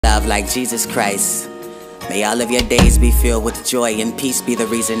love like Jesus Christ. May all of your days be filled with joy, and peace be the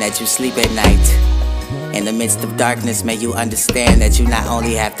reason that you sleep at night. In the midst of darkness, may you understand that you not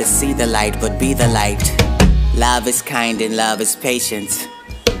only have to see the light, but be the light. Love is kind and love is patient.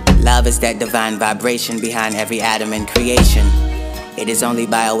 Love is that divine vibration behind every atom in creation. It is only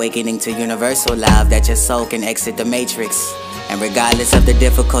by awakening to universal love that your soul can exit the matrix. And regardless of the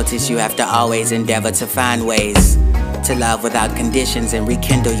difficulties, you have to always endeavor to find ways to love without conditions and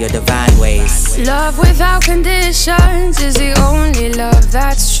rekindle your divine ways. Love without conditions is the only love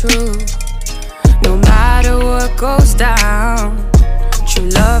that's true. No matter what goes down, true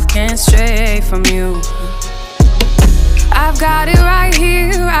love can't stray from you. I've got it right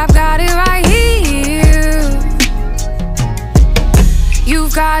here, I've got it right here.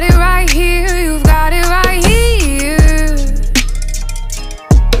 You've got it right here, you've got it right here.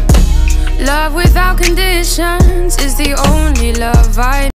 Love without conditions is the only love I